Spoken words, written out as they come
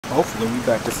Hopefully we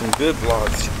back to some good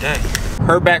vlogs today.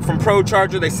 Heard back from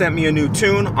ProCharger, they sent me a new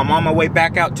tune. I'm on my way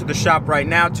back out to the shop right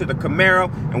now to the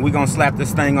Camaro, and we gonna slap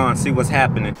this thing on, see what's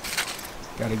happening.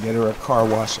 Gotta get her a car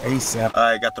wash ASAP.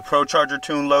 All right, got the ProCharger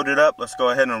tune loaded up. Let's go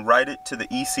ahead and write it to the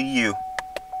ECU.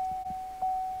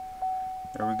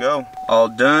 There we go, all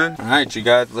done. All right, you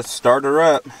guys, let's start her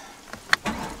up.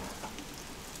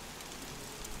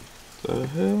 The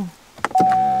hell?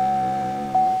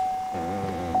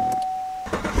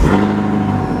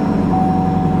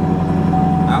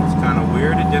 That was kind of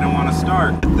weird, it didn't want to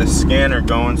start. The scanner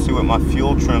going, see what my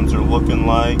fuel trims are looking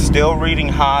like. Still reading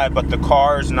high, but the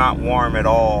car is not warm at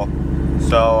all.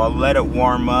 So I'll let it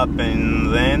warm up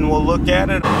and then we'll look at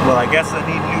it. Well, I guess I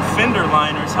need new fender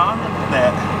liners, huh?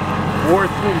 That wore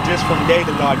through just from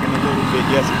data logging a little bit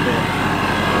yesterday.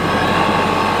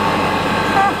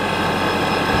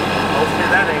 Hopefully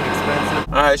that ain't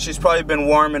expensive. All right, she's probably been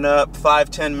warming up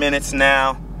 5-10 minutes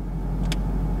now.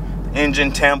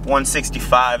 Engine temp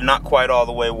 165, not quite all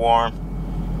the way warm.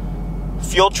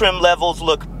 Fuel trim levels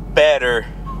look better.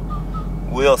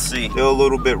 We'll see. Still a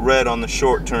little bit red on the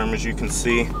short term, as you can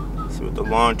see. See what the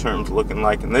long term's looking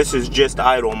like. And this is just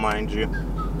idle, mind you.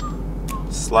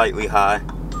 Slightly high.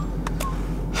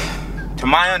 To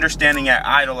my understanding, at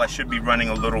idle, I should be running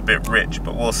a little bit rich,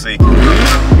 but we'll see.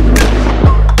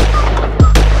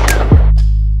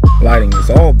 Lighting is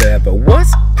all bad, but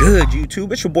what's good,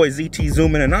 YouTube? It's your boy ZT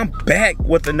Zooming, and I'm back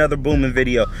with another booming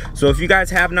video. So if you guys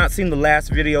have not seen the last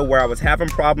video where I was having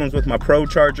problems with my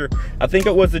ProCharger, I think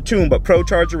it was the tune, but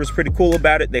ProCharger was pretty cool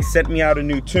about it. They sent me out a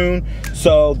new tune,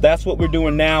 so that's what we're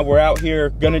doing now. We're out here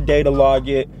gonna data log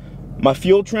it. My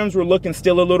fuel trims were looking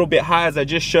still a little bit high, as I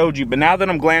just showed you, but now that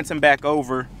I'm glancing back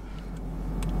over,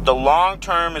 the long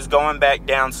term is going back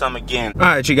down some again. All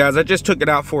right, you guys, I just took it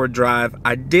out for a drive.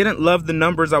 I didn't love the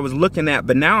numbers I was looking at,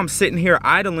 but now I'm sitting here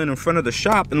idling in front of the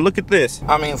shop, and look at this.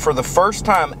 I mean, for the first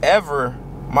time ever,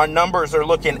 my numbers are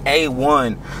looking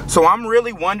A1. So I'm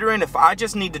really wondering if I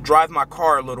just need to drive my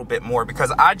car a little bit more, because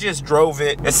I just drove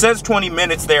it. It says 20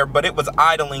 minutes there, but it was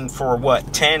idling for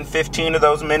what, 10, 15 of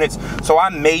those minutes? So I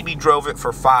maybe drove it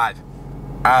for 5.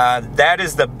 That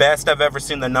is the best I've ever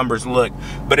seen the numbers look.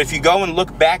 But if you go and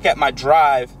look back at my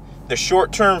drive, the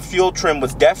short-term fuel trim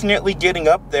was definitely getting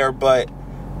up there, but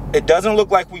it doesn't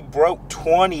look like we broke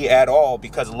 20 at all,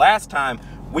 because last time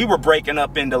we were breaking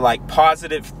up into like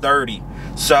positive 30.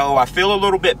 So I feel a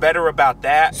little bit better about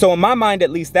that. So in my mind, at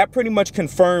least, that pretty much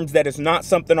confirms that it's not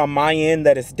something on my end,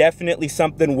 that it's definitely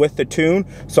something with the tune.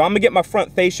 So I'm gonna get my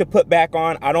front fascia put back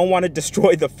on. I don't want to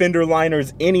destroy the fender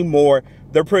liners anymore.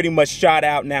 They're pretty much shot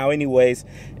out now anyways.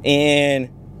 And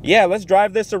yeah, let's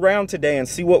drive this around today and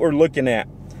see what we're looking at.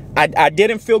 I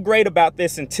didn't feel great about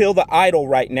this until the idle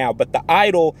right now, but the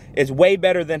idle is way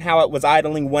better than how it was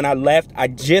idling when I left. I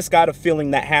just got a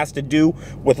feeling that has to do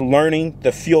with learning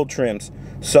the fuel trims.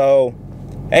 So,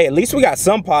 hey, at least we got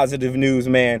some positive news,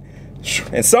 man.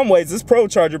 In some ways, this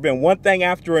ProCharger been one thing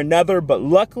after another, but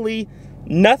luckily,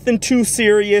 nothing too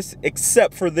serious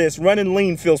except for this. Running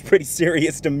lean feels pretty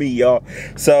serious to me, y'all.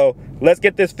 So let's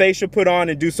get this fascia put on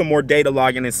and do some more data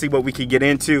logging and see what we can get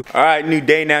into. All right, new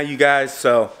day now, you guys.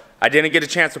 So I didn't get a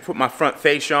chance to put my front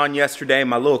fascia on yesterday.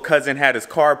 My little cousin had his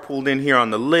car pulled in here on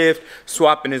the lift,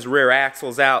 swapping his rear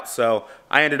axles out. So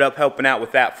I ended up helping out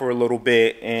with that for a little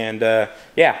bit. And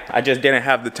yeah, I just didn't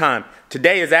have the time.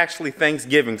 Today is actually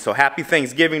Thanksgiving, so happy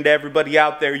Thanksgiving to everybody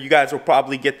out there. You guys will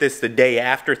probably get this the day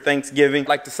after Thanksgiving. I'd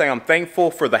like to say I'm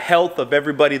thankful for the health of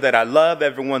everybody that I love.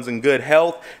 Everyone's in good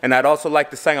health. And I'd also like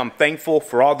to say I'm thankful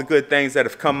for all the good things that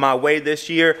have come my way this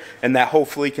year and that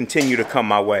hopefully continue to come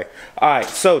my way. All right,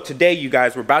 so today, you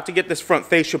guys, we're about to get this front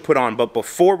fascia put on. But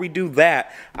before we do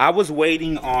that, I was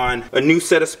waiting on a new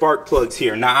set of spark plugs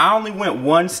here. Now, I only went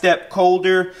one step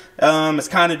colder. It's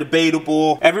kind of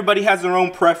debatable. Everybody has their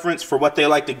own preference for what they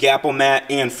like to gap them at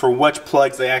and for which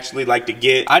plugs they actually like to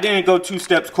get. I didn't go 2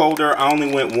 steps colder, I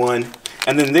only went 1.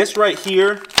 And then this right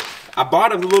here, I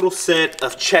bought a little set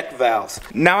of check valves.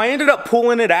 Now I ended up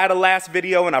pulling it out of last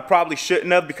video, and I probably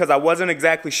shouldn't have because I wasn't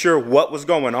exactly sure what was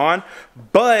going on,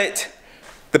 but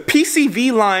the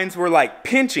PCV lines were like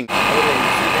pinching.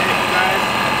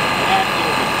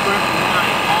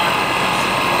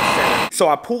 So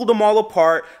I pulled them all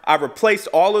apart. I replaced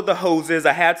all of the hoses.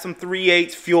 I had some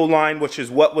 3/8 fuel line, which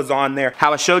is what was on there.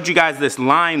 How I showed you guys this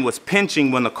line was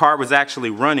pinching when the car was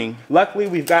actually running. Luckily,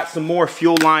 we've got some more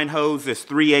fuel line hose. This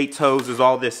 3/8 hose is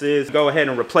all this is. Go ahead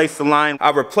and replace the line.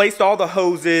 I replaced all the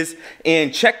hoses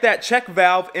and checked that check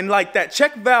valve, and like that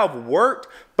check valve worked,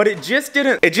 but it just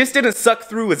didn't suck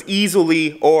through as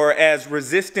easily or as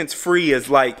resistance free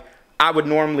as like I would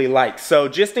normally like. So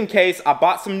just in case, I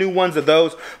bought some new ones of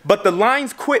those, but the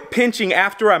lines quit pinching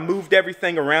after I moved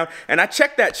everything around, and I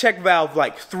checked that check valve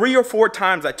like 3 or 4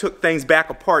 times. I took things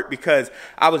back apart because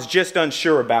I was just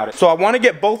unsure about it. So I want to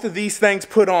get both of these things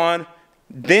put on,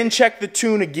 then check the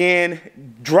tune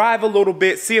again, drive a little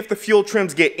bit, see if the fuel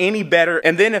trims get any better,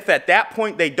 and then if at that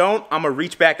point they don't, I'm gonna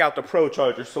reach back out the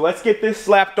ProCharger. So let's get this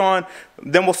slapped on,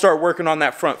 then we'll start working on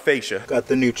that front fascia. Got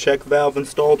the new check valve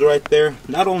installed right there.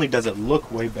 Not only does it look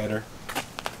way better,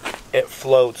 it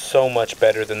flowed so much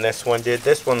better than this one did.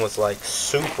 This one was like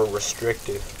super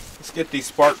restrictive. Let's get these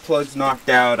spark plugs knocked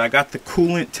out. I got the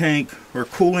coolant tank, or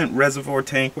coolant reservoir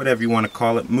tank, whatever you want to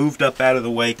call it, moved up out of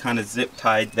the way, kind of zip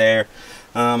tied there.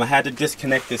 I had to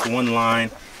disconnect this one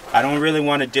line. I don't really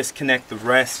want to disconnect the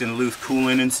rest and lose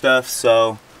coolant and stuff,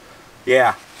 so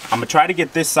yeah, I'm gonna try to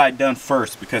get this side done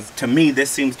first, because to me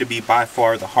this seems to be by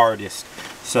far the hardest.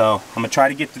 So I'm gonna try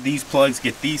to get to these plugs,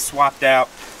 get these swapped out,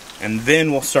 and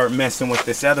then we'll start messing with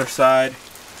this other side.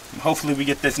 Hopefully we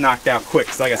get this knocked out quick,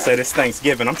 because like I said, it's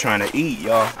Thanksgiving. I'm trying to eat,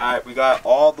 y'all. Alright, we got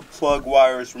all the plug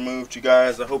wires removed, you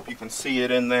guys. I hope you can see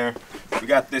it in there. We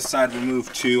got this side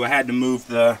removed too. I had to move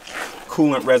the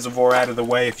coolant reservoir out of the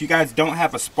way. If you guys don't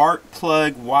have a spark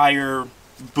plug wire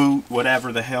boot,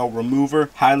 whatever the hell, remover,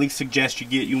 highly suggest you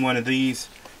get you one of these.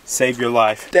 Save your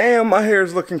life. Damn, my hair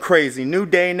is looking crazy. New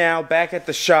day now, back at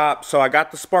the shop. So I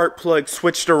got the spark plug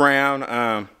switched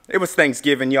around. It was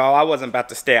Thanksgiving, y'all. I wasn't about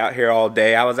to stay out here all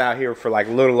day. I was out here for like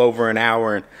a little over an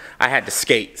hour, and I had to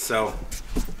skate. So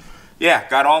yeah,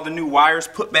 got all the new wires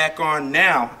put back on.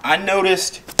 Now I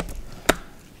noticed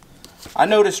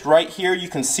right here, you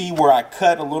can see where I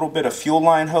cut a little bit of fuel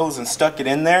line hose and stuck it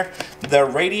in there. The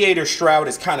radiator shroud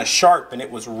is kind of sharp, and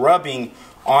it was rubbing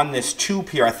on this tube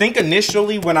here. I think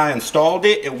initially when I installed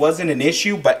it, it wasn't an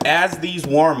issue, but as these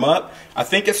warm up, I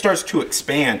think it starts to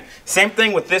expand. Same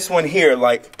thing with this one here.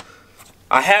 Like,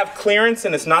 I have clearance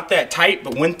and it's not that tight,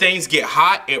 but when things get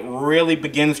hot, it really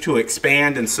begins to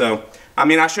expand. And so, I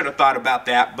mean, I should have thought about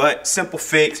that, but simple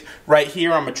fix. Right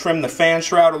here, I'm gonna trim the fan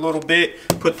shroud a little bit,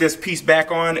 put this piece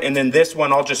back on, and then this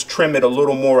one, I'll just trim it a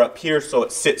little more up here so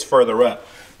it sits further up.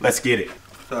 Let's get it.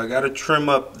 So I gotta trim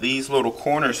up these little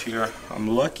corners here. I'm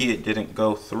lucky it didn't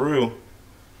go through.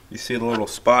 You see the little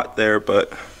spot there,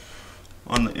 but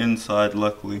on the inside,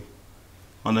 luckily,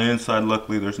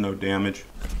 there's no damage.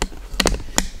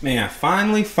 Man,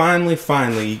 finally,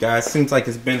 you guys, seems like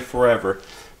it's been forever.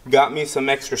 Got me some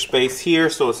extra space here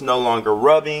so it's no longer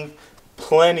rubbing.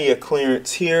 Plenty of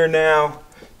clearance here now.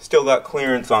 Still got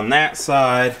clearance on that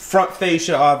side. Front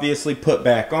fascia obviously put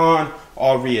back on,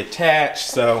 all reattached,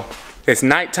 so it's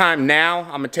nighttime now.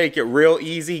 I'm gonna take it real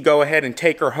easy, go ahead and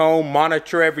take her home,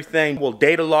 monitor everything. We'll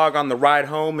data log on the ride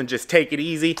home and just take it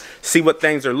easy, see what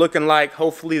things are looking like.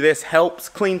 Hopefully this helps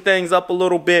clean things up a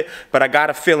little bit, but I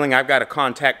got a feeling I've got to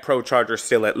contact ProCharger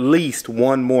still at least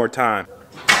one more time.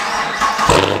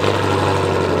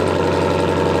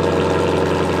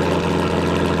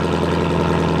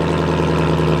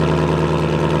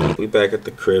 We back at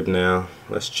the crib now.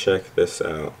 Let's check this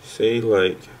out. See,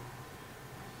 like,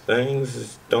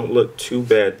 things don't look too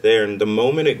bad there, and the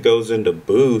moment it goes into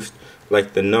boost,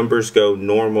 like the numbers go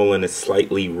normal and it's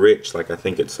slightly rich like I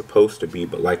think it's supposed to be.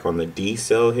 But like on the D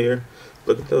cell here,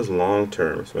 look at those long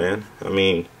terms, man. I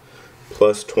mean,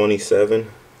 plus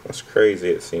 27, that's crazy.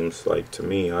 It seems like to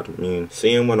me. I mean,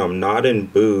 seeing when I'm not in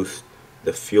boost,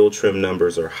 the fuel trim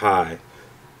numbers are high,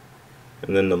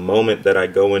 and then the moment that I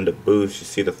go into boost, you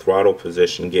see the throttle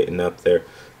position getting up there,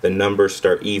 the numbers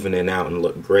start evening out and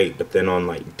look great. But then on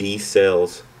like D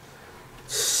cells,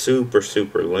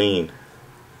 super lean.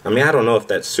 I mean, I don't know if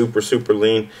that's super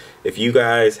lean. If you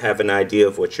guys have an idea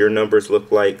of what your numbers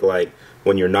look like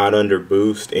when you're not under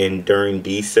boost and during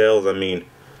D cells, I mean,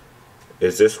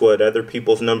 is this what other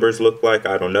people's numbers look like?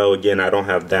 I don't know. Again, I don't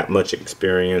have that much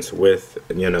experience with,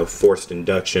 you know, forced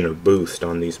induction or boost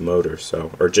on these motors, so,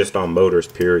 or just on motors,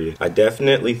 period. I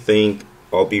definitely think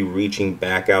I'll be reaching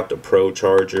back out to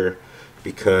ProCharger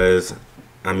because,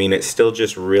 I mean, it still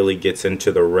just really gets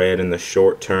into the red in the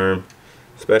short term.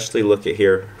 Especially look at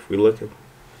here. If we look at,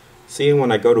 see,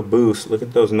 when I go to boost, look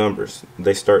at those numbers.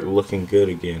 They start looking good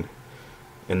again.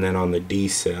 And then on the D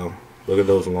cell, look at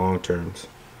those long terms.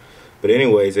 But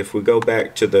anyways, if we go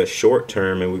back to the short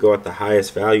term and we go at the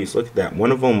highest values, look at that.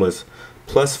 One of them was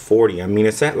plus 40. I mean,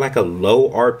 it's at like a low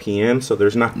RPM, so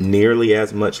there's not nearly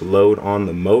as much load on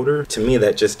the motor. To me,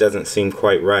 that just doesn't seem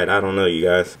quite right. I don't know, you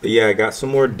guys. But yeah, I got some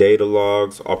more data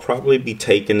logs. I'll probably be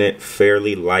taking it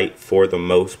fairly light for the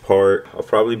most part. I'll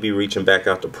probably be reaching back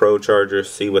out to ProCharger,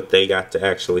 see what they got to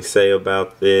actually say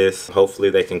about this. Hopefully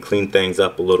they can clean things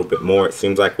up a little bit more. It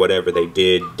seems like whatever they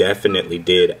did definitely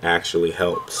did actually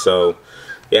help. So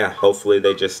yeah, hopefully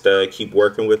they just keep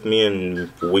working with me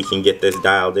and we can get this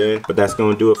dialed in. But that's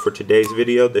gonna do it for today's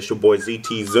video. This your boy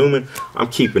ZT Zooming. I'm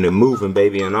keeping it moving,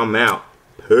 baby, and I'm out.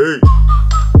 Peace.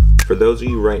 For those of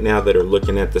you right now that are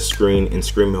looking at the screen and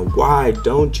screaming, why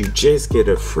don't you just get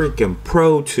a freaking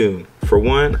Pro Tune? For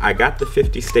one, I got the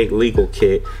 50 state legal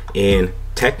kit, and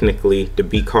technically to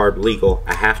be carb legal,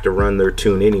 I have to run their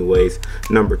tune anyways.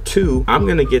 Number two, I'm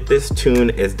gonna get this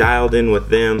tune as dialed in with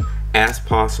them as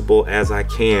possible as I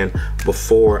can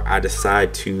before I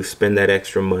decide to spend that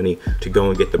extra money to go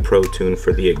and get the Pro Tune,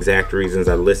 for the exact reasons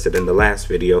I listed in the last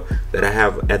video, that I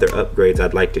have other upgrades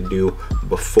I'd like to do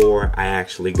before I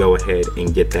actually go ahead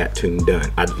and get that tune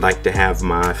done. I'd like to have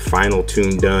my final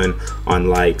tune done on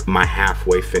like my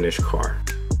halfway finished car.